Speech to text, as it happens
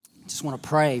just want to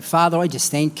pray. Father, I just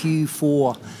thank you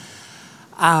for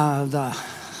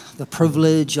the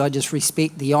privilege. I just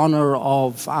respect the honour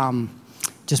of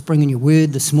just bringing your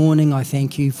word this morning. I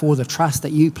thank you for the trust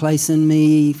that you place in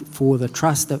me, for the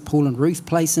trust that Paul and Ruth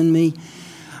place in me.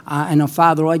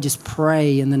 Father, I just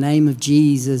pray in the name of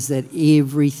Jesus that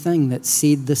everything that's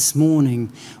said this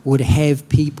morning would have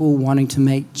people wanting to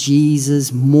make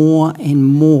Jesus more and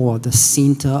more the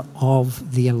centre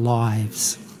of their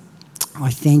lives. I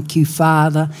thank you,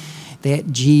 Father,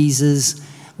 that Jesus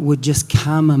would just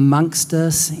come amongst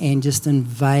us and just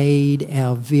invade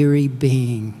our very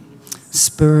being,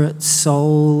 spirit,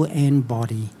 soul, and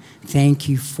body. Thank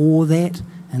you for that.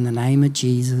 In the name of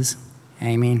Jesus,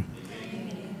 amen.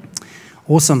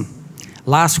 Awesome.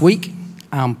 Last week,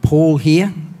 Paul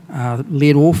here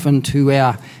led off into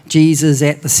our Jesus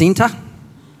at the centre.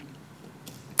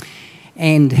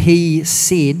 And he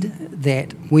said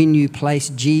that when you place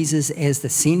Jesus as the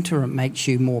centre, it makes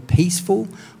you more peaceful,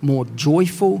 more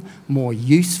joyful, more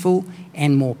useful,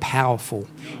 and more powerful.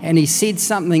 And he said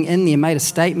something in there, made a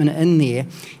statement in there,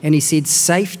 and he said,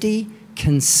 safety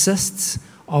consists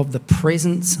of the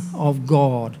presence of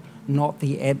God, not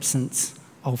the absence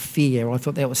of fear. I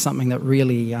thought that was something that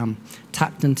really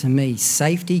tucked into me.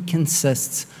 Safety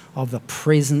consists of the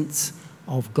presence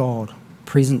of God.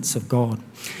 Presence of God.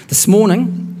 This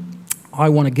morning, I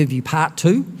want to give you part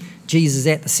 2, Jesus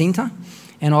at the centre,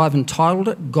 and I've entitled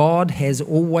it, God Has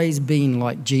Always Been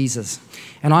Like Jesus.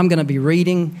 And I'm going to be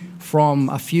reading from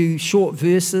a few short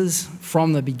verses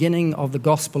from the beginning of the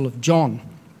Gospel of John.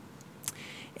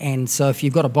 And so if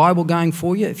you've got a Bible going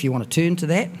for you, if you want to turn to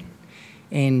that,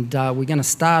 and we're going to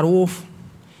start off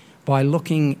by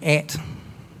looking at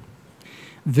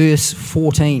verse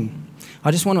 14. I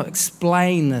just want to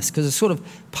explain this because it's sort of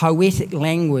poetic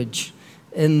language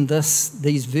in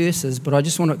these verses, but I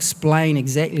just want to explain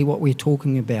exactly what we're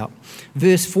talking about.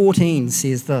 Verse 14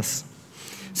 says this,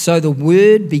 so the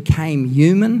Word became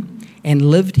human and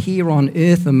lived here on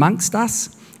earth amongst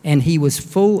us, and he was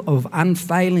full of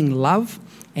unfailing love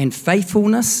and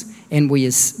faithfulness, and we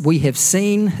have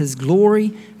seen his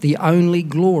glory, the only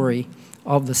glory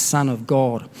of the Son of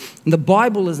God. And the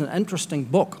Bible is an interesting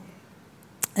book.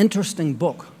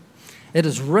 It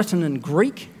is written in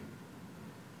Greek.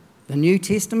 The New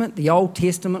Testament, the Old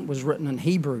Testament was written in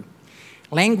Hebrew.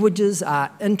 Languages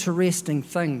are interesting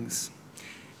things.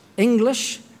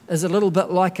 English is a little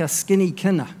bit like a skinny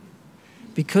kinna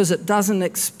because it doesn't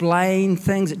explain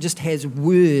things, it just has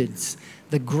words.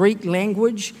 The Greek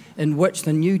language in which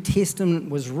the New Testament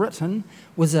was written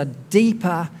was a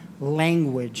deeper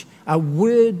language. A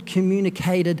word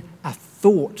communicated a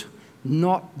thought,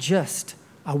 not just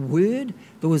a word.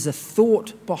 There was a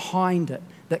thought behind it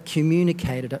that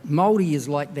communicated it. Māori is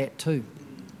like that too.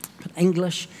 But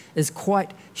English is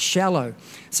quite shallow.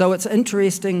 So it's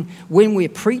interesting when we're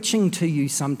preaching to you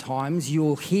sometimes,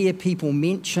 you'll hear people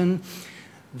mention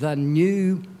the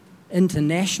New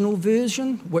International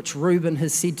Version, which Reuben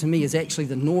has said to me is actually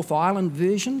the North Island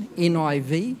version,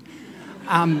 NIV.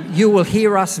 You will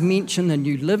hear us mention the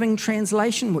New Living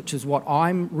Translation, which is what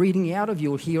I'm reading out of.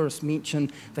 You'll hear us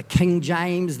mention the King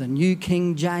James, the New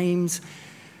King James.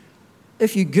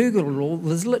 If you Google it all,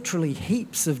 there's literally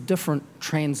heaps of different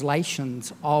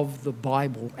translations of the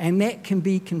Bible, and that can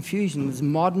be confusing. There's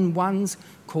modern one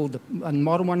called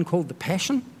the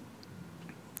Passion.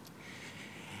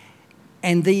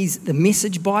 And the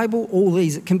Message Bible, all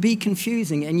these, it can be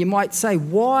confusing. And you might say,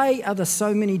 why are there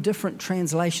so many different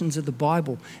translations of the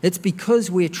Bible? It's because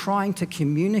we're trying to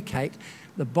communicate,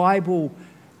 the Bible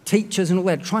teachers and all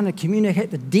that, trying to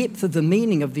communicate the depth of the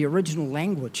meaning of the original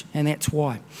language. And that's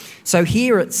why. So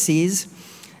here it says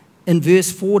in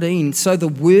verse 14, so the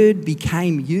Word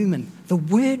became human. The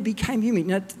Word became human.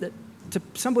 Now, to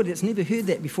somebody that's never heard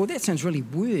that before, that sounds really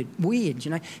weird.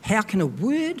 You know, how can a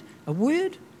word,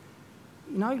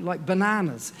 you know, like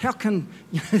bananas. How can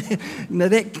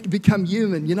that become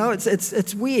human? You know,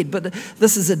 it's weird, but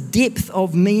this is a depth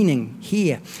of meaning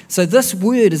here. So this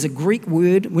word is a Greek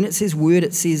word. When it says word,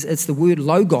 it says it's the word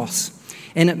logos,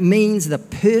 and it means the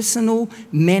personal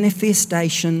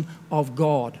manifestation of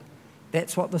God.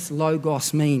 That's what this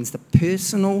logos means, the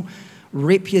personal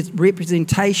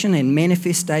representation and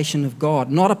manifestation of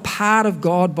God. Not a part of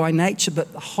God by nature,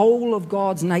 but the whole of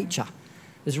God's nature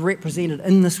is represented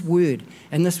in this word,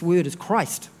 and this word is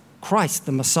Christ,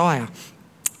 the Messiah.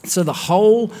 So the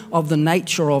whole of the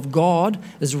nature of God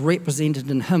is represented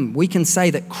in him. We can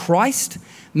say that Christ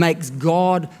makes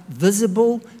God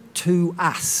visible to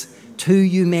us, to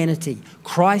humanity.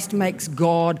 Christ makes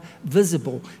God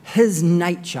visible. His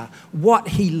nature, what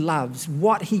he loves,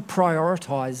 what he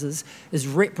prioritizes is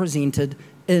represented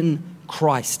in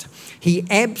Christ. He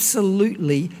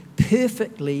absolutely,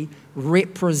 perfectly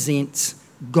represents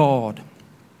God.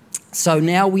 So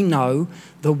now we know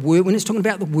the word, when it's talking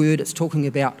about the word, it's talking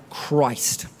about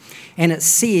Christ. And it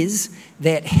says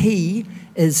that he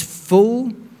is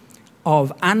full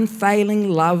of unfailing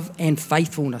love and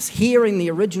faithfulness. Here in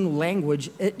the original language,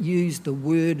 it used the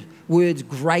words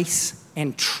grace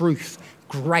and truth.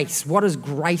 Grace. What does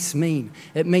grace mean?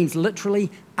 It means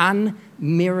literally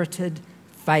unmerited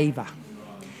favor.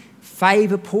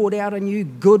 Favor poured out on you,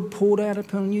 good poured out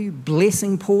upon you,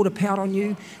 blessing poured out on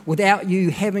you, without you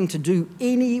having to do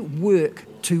any work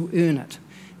to earn it.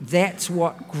 That's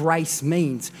what grace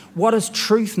means. What does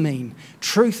truth mean?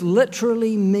 Truth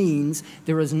literally means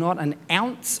there is not an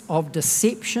ounce of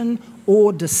deception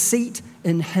or deceit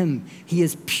in him. He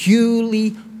is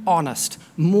purely honest,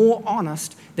 more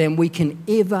honest than we can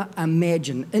ever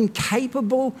imagine,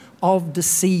 incapable of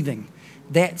deceiving.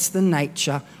 That's the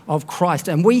nature of Christ.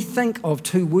 And we think of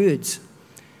two words.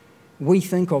 We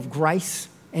think of grace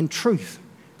and truth.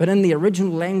 But in the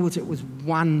original language, it was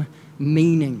one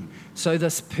meaning. So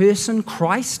this person,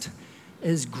 Christ,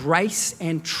 is grace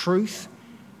and truth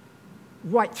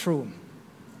right through him.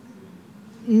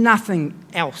 Nothing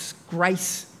else.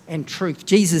 Grace and truth.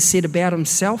 Jesus said about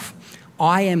himself,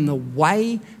 I am the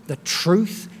way, the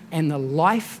truth, and the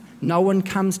life. No one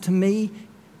comes to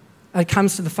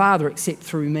the Father except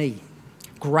through me.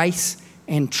 Grace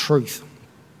and truth.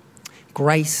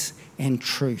 Grace and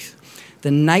truth.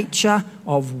 The nature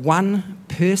of one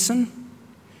person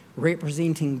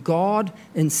representing God,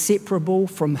 inseparable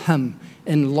from him,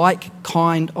 in like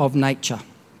kind of nature.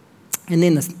 And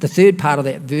then the third part of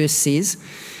that verse says,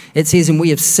 and we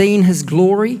have seen his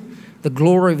glory, the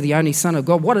glory of the only Son of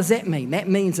God. What does that mean? That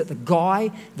means that the guy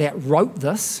that wrote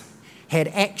this had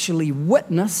actually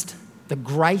witnessed the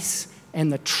grace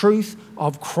and the truth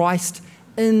of Christ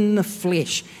in the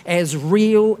flesh, as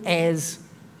real as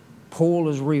Paul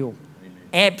is real.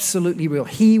 Absolutely real.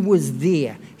 He was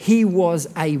there. He was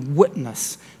a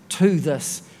witness to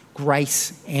this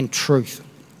grace and truth.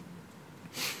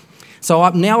 So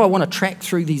now I want to track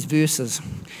through these verses.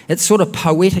 It's sort of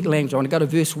poetic language. I want to go to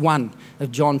verse 1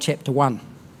 of John chapter 1.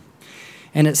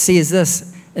 And it says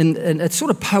this, and it's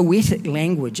sort of poetic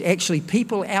language. Actually,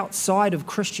 people outside of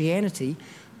Christianity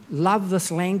love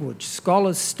this language.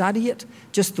 Scholars study it,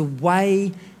 just the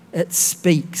way it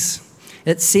speaks.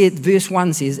 It said, verse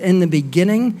 1 says, in the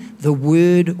beginning, the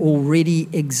Word already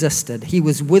existed. He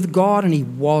was with God and he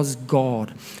was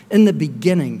God. In the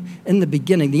beginning.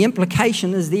 The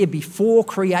implication is there before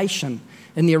creation.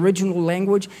 In the original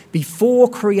language, before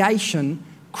creation,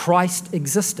 Christ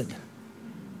existed.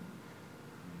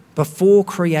 Before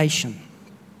creation.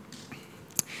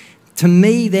 To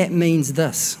me, that means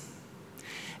this.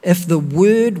 If the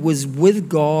Word was with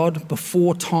God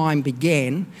before time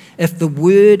began, if the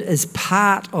Word is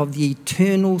part of the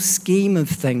eternal scheme of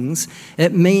things,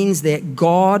 it means that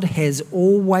God has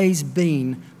always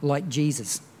been like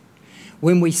Jesus.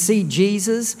 When we see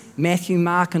Jesus, Matthew,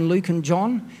 Mark, and Luke, and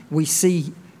John, we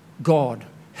see God,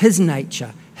 his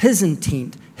nature, his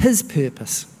intent, his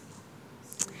purpose.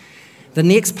 The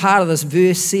next part of this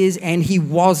verse says, and he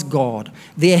was God.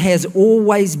 There has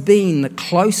always been the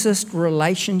closest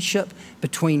relationship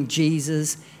between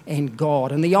Jesus and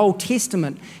God. In the Old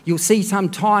Testament, you'll see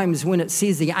sometimes when it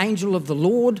says the angel of the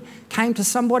Lord came to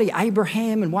somebody,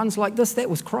 Abraham and ones like this, that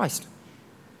was Christ.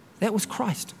 That was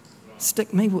Christ.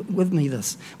 Stick me with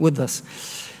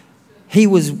this. He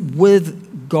was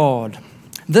with God.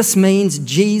 This means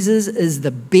Jesus is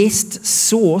the best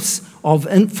source of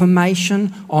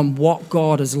information on what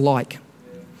God is like,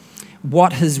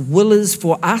 what his will is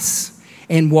for us,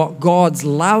 and what God's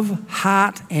love,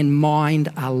 heart, and mind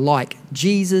are like.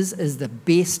 Jesus is the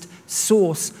best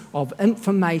source of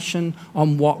information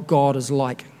on what God is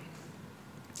like.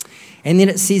 And then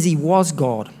it says he was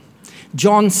God.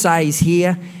 John says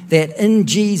here that in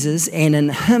Jesus and in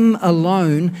him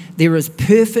alone, there is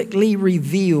perfectly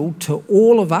revealed to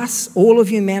all of us, all of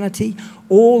humanity,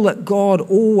 all that God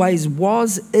always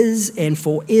was, is, and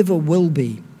forever will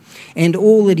be, and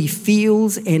all that he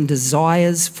feels and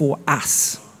desires for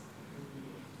us.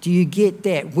 Do you get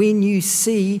that? When you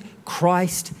see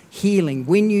Christ healing,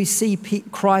 when you see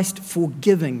Christ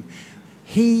forgiving,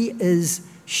 he is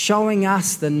showing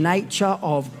us the nature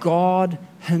of God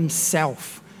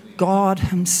himself. God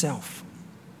himself.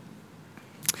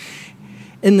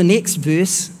 In the next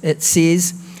verse, it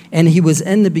says, and he was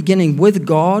in the beginning with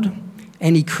God,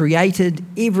 and he created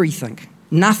everything.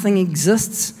 Nothing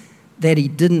exists that he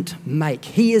didn't make.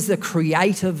 He is the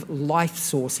creative life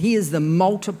source. He is the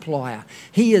multiplier.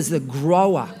 He is the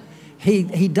grower.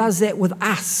 He does that with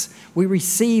us. We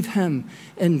receive him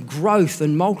in growth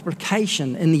and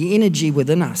multiplication in the energy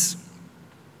within us.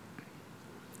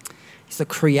 He's the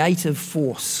creative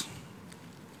force.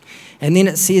 And then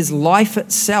it says life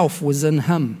itself was in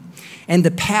him, and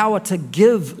the power to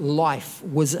give life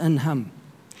was in him.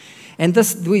 And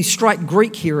this, we strike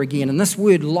Greek here again, and this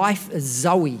word life is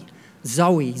Zoe,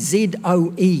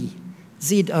 Z-O-E,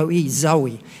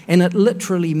 Zoe. And it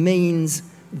literally means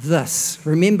this.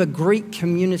 Remember, Greek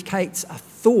communicates a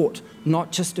thought,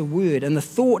 not just a word. And the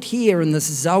thought here in this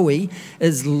Zoe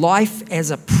is life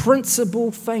as a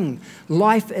principal thing,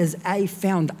 life as a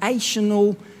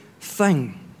foundational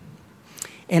thing.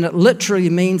 And it literally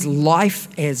means life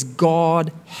as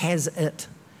God has it.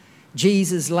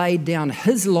 Jesus laid down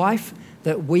his life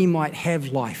that we might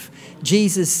have life.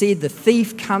 Jesus said, the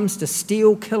thief comes to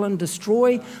steal, kill, and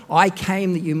destroy. I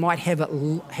came that you might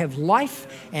have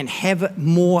life and have it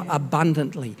more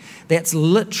abundantly. That's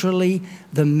literally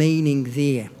the meaning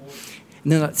there.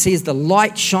 And then it says, the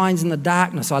light shines in the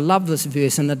darkness. I love this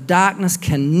verse. And the darkness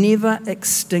can never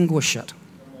extinguish it.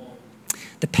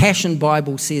 The Passion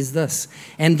Bible says this,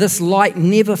 and this light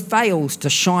never fails to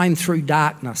shine through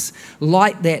darkness,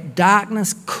 light that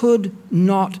darkness could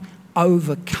not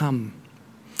overcome.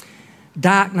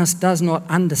 Darkness does not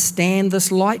understand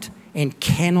this light and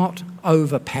cannot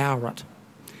overpower it.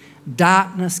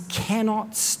 Darkness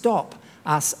cannot stop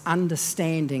us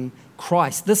understanding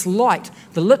Christ. This light,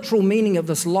 the literal meaning of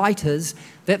this light is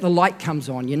that the light comes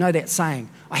on. You know that saying,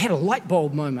 I had a light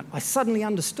bulb moment. I suddenly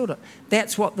understood it.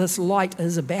 That's what this light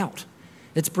is about.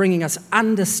 It's bringing us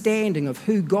understanding of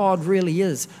who God really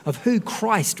is, of who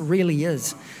Christ really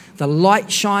is. The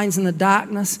light shines in the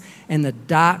darkness, and the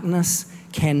darkness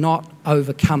cannot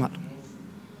overcome it.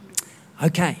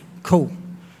 Okay, cool.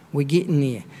 We're getting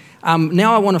there.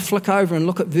 Now I want to flick over and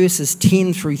look at verses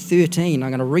 10 through 13. I'm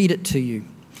going to read it to you.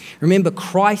 Remember,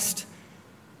 Christ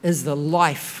is the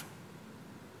life.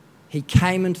 He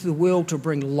came into the world to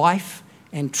bring life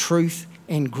and truth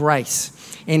and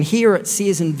grace. And here it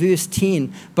says in verse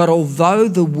 10, but although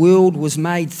the world was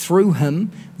made through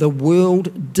him, the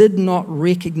world did not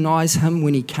recognize him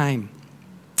when he came.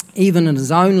 Even in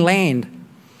his own land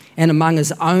and among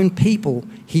his own people,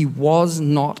 he was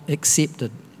not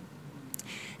accepted.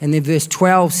 And then verse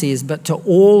 12 says, but to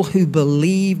all who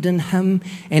believed in him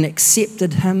and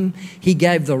accepted him, he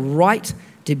gave the right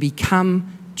to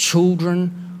become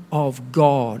children of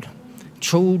God.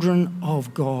 Children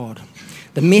of God.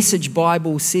 The Message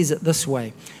Bible says it this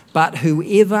way, but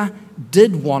whoever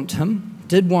did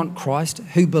want Christ,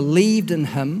 who believed in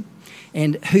him,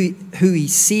 and who he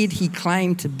said he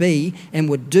claimed to be and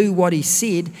would do what he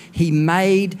said, he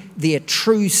made their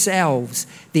true selves,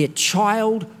 their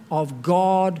child of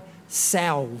God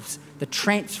selves. The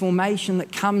transformation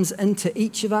that comes into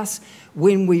each of us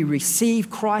when we receive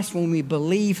Christ, when we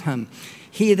believe him.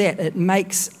 Hear that, it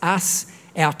makes us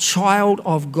our child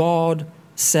of God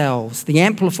selves. The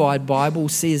Amplified Bible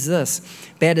says this,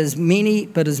 but as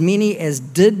many as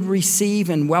did receive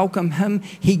and welcome him,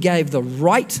 he gave the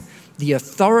right, the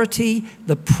authority,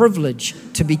 the privilege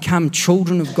to become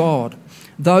children of God,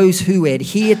 those who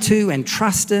adhere to and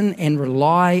trust in and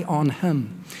rely on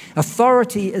him.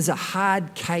 Authority is a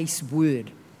hard case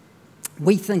word.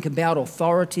 We think about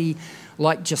authority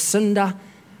like Jacinda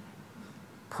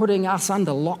putting us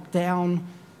under lockdown.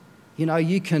 You know,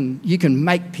 you can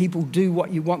make people do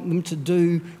what you want them to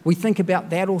do. We think about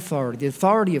that authority. The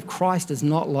authority of Christ is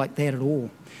not like that at all.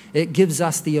 It gives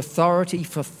us the authority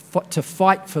to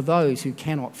fight for those who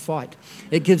cannot fight.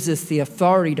 It gives us the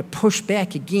authority to push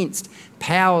back against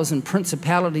powers and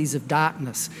principalities of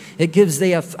darkness. It gives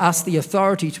us the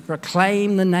authority to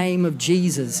proclaim the name of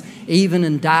Jesus, even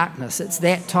in darkness. It's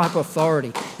that type of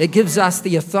authority. It gives us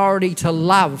the authority to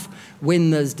love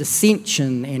when there's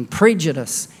dissension and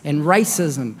prejudice and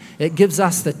racism. It gives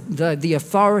us the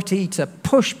authority to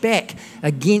push back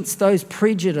against those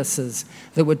prejudices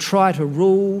that would try to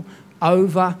rule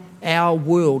over our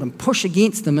world and push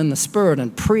against them in the Spirit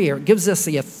and prayer. It gives us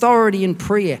the authority in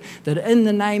prayer that in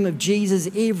the name of Jesus,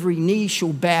 every knee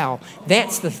shall bow.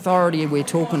 That's the authority we're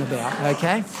talking about,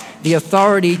 okay? The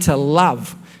authority to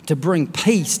love, to bring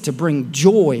peace, to bring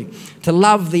joy, to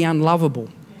love the unlovable.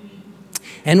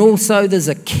 And also there's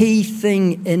a key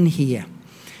thing in here.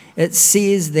 It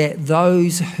says that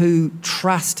those who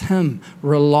trust him,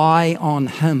 rely on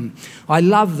him. I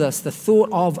love this, the thought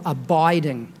of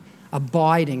abiding.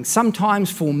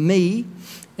 Sometimes for me,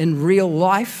 in real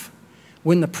life,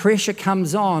 when the pressure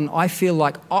comes on, I feel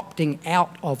like opting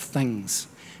out of things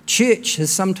Church has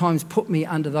sometimes put me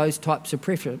under those types of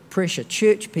pressure.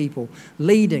 Church people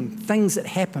leading, things that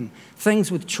happen,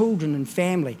 things with children and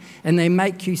family, and they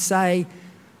make you say,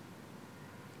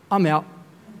 I'm out.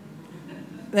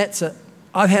 That's it.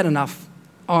 I've had enough.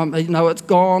 It's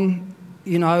gone,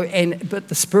 but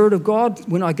the Spirit of God,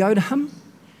 when I go to Him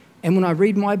and when I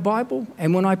read my Bible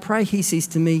and when I pray, He says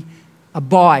to me,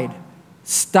 abide,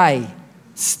 stay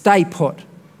put,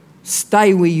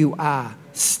 stay where you are,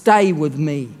 stay with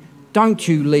me, don't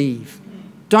you leave,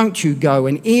 don't you go.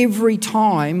 And every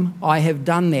time I have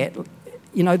done that,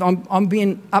 I'm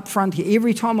being upfront here,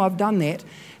 every time I've done that,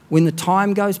 when the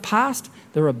time goes past,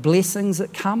 there are blessings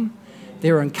that come,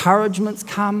 there are encouragements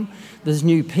come, there's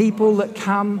new people that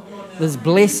come, there's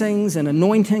blessings and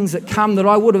anointings that come that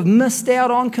I would have missed out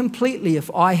on completely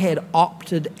if I had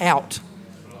opted out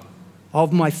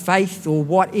of my faith or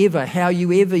whatever,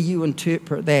 however you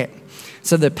interpret that.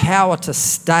 So the power to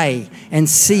stay and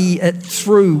see it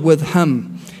through with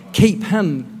Him. Keep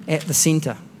Him at the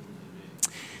centre.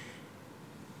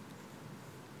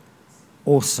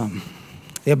 Awesome.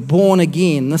 They're born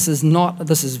again. This is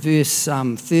verse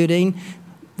 13.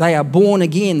 They are born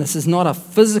again. This is not a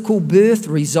physical birth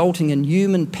resulting in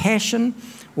human passion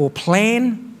or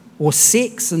plan or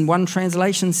sex, and one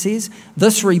translation says.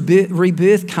 This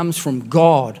rebirth comes from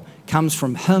God, comes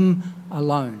from Him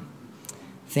alone.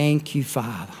 Thank you,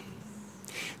 Father.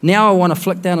 Now I want to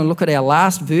flick down and look at our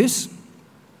last verse,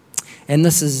 and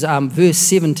this is verse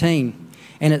 17.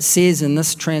 And it says in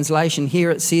this translation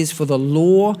here, it says, for the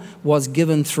law was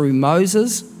given through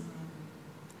Moses.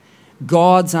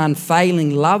 God's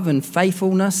unfailing love and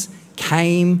faithfulness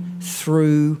came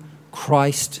through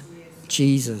Christ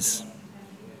Jesus.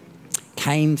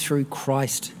 Came through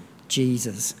Christ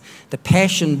Jesus. The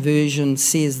Passion Version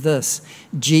says this,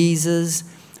 Jesus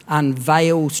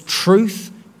unveils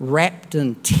truth wrapped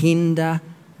in tender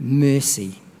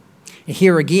mercy.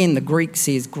 Here again, the Greek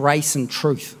says grace and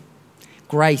truth.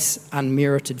 Grace,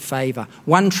 unmerited favour.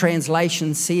 One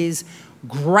translation says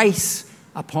grace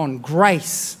upon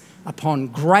grace upon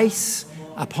grace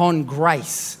upon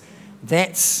grace.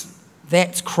 That's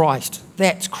Christ.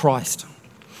 That's Christ.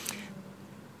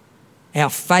 Our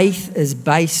faith is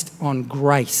based on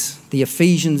grace. The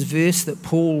Ephesians verse that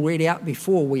Paul read out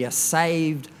before, we are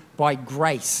saved by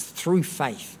grace through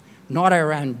faith, not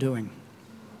our own doing.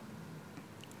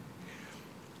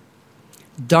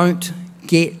 Don't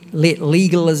let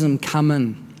legalism come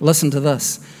in. Listen to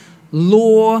this.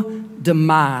 Law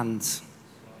demands.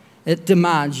 It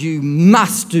demands you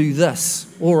must do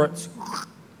this, or it's...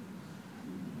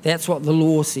 That's what the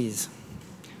law says.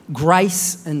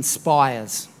 Grace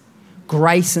inspires.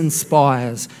 Grace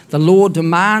inspires. The law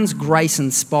demands, grace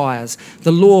inspires.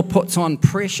 The law puts on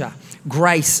pressure.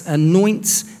 Grace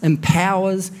anoints,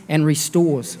 empowers, and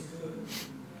restores.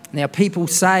 Now, people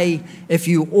say if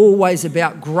you're always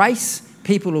about grace,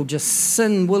 people will just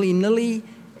sin willy-nilly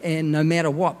and no matter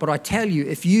what. But I tell you,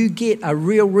 if you get a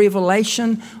real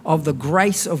revelation of the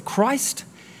grace of Christ,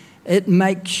 it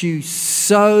makes you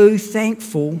so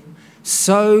thankful,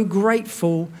 so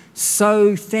grateful,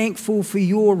 so thankful for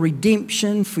your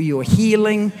redemption, for your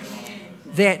healing,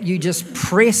 that you just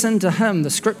press into Him. The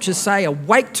scriptures say,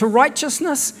 awake to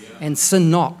righteousness and sin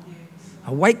not.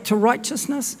 Awake to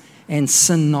righteousness and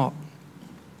sin not.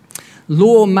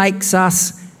 Law makes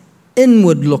us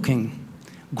inward looking.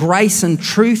 Grace and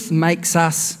truth makes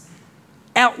us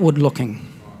outward looking.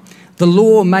 The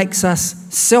law makes us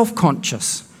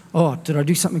self-conscious. Oh, did I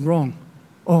do something wrong?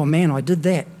 Oh man, I did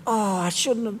that. Oh, I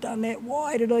shouldn't have done that.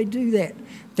 Why did I do that?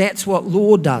 That's what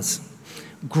law does.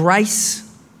 Grace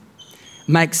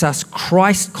makes us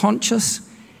Christ-conscious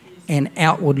and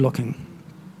outward looking.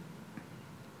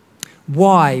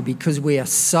 Why? Because we are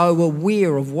so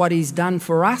aware of what He's done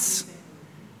for us.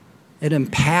 It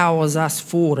empowers us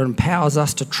forward. It empowers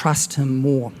us to trust Him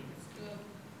more.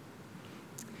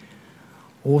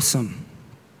 Awesome.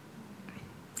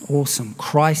 Awesome.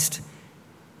 Christ,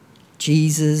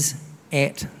 Jesus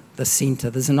at the centre.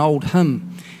 There's an old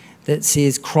hymn that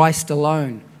says, Christ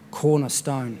alone,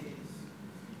 cornerstone.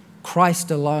 Christ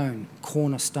alone,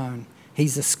 cornerstone.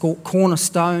 He's the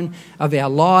cornerstone of our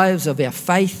lives, of our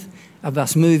faith, of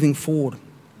us moving forward.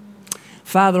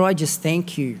 Father, I just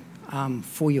thank You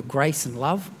for Your grace and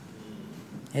love.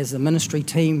 As the ministry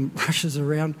team rushes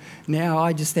around now,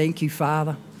 I just thank You,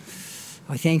 Father.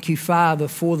 I thank You, Father,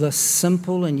 for this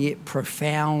simple and yet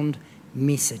profound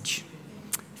message.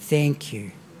 Thank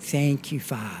You. Thank You,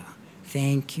 Father.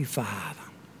 Thank You, Father.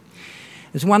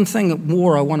 There's one thing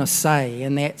more I want to say,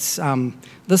 and that's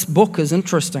this book is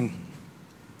interesting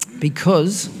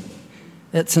because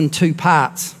it's in two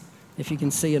parts. If you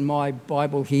can see in my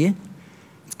Bible here,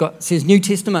 It says New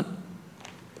Testament.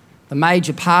 The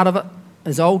major part of it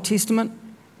is Old Testament,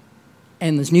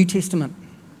 and there's New Testament.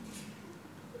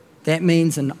 That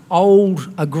means an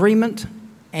old agreement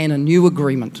and a new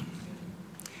agreement.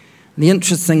 The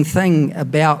interesting thing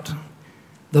about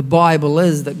the Bible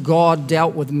is that God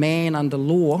dealt with man under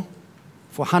law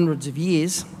for hundreds of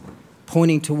years,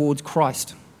 pointing towards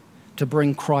Christ, to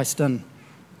bring Christ in.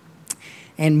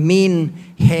 And men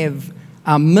have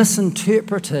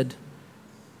misinterpreted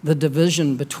the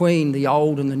division between the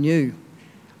old and the new.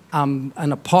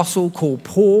 An apostle called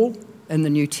Paul in the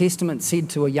New Testament said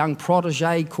to a young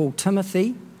protege called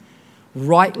Timothy,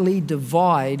 rightly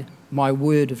divide my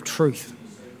word of truth.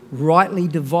 Rightly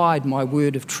divide my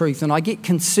word of truth. And I get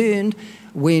concerned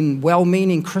when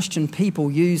well-meaning Christian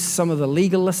people use some of the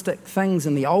legalistic things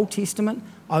in the Old Testament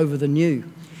over the New.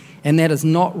 And that is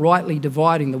not rightly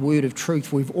dividing the word of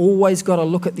truth. We've always got to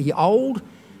look at the old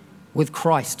with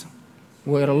Christ.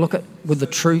 We've got to look at with the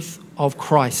truth of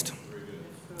Christ.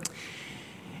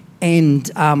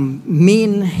 And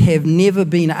men have never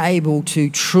been able to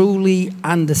truly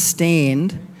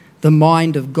understand the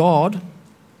mind of God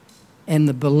and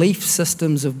the belief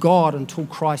systems of God until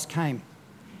Christ came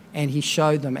and he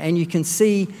showed them. And you can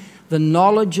see the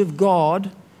knowledge of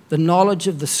God, the knowledge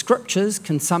of the scriptures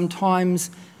can sometimes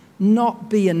not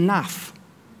be enough.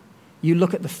 You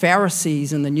look at the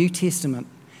Pharisees in the New Testament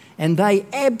and they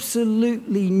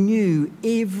absolutely knew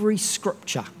every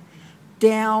scripture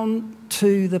down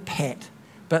to the pat,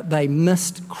 but they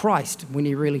missed Christ when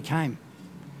he really came.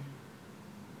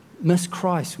 Missed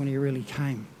Christ when he really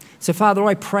came. So, Father,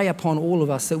 I pray upon all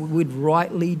of us that we would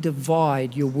rightly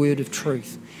divide your word of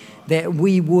truth, that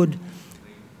we would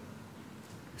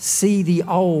see the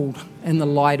old in the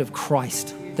light of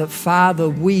Christ, that, Father,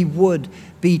 we would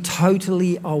be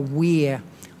totally aware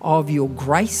of your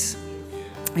grace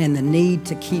and the need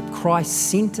to keep Christ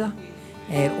center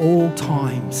at all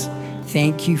times.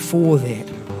 Thank you for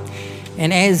that.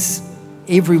 And as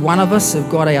every one of us have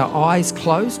got our eyes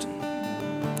closed,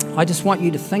 I just want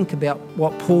you to think about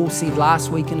what Paul said last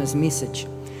week in his message,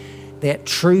 that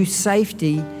true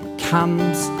safety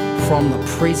comes from the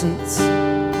presence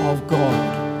of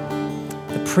God,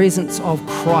 the presence of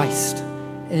Christ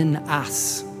in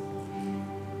us.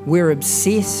 We're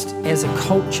obsessed as a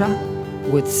culture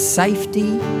with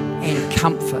safety and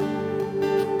comfort.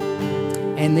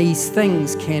 And these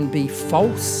things can be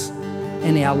false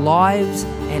in our lives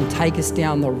and take us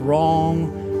down the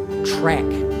wrong track.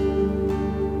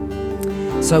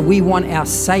 So we want our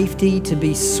safety to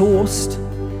be sourced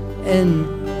in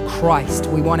Christ.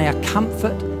 We want our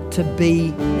comfort to be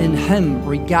in him,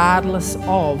 regardless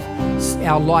of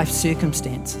our life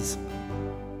circumstances.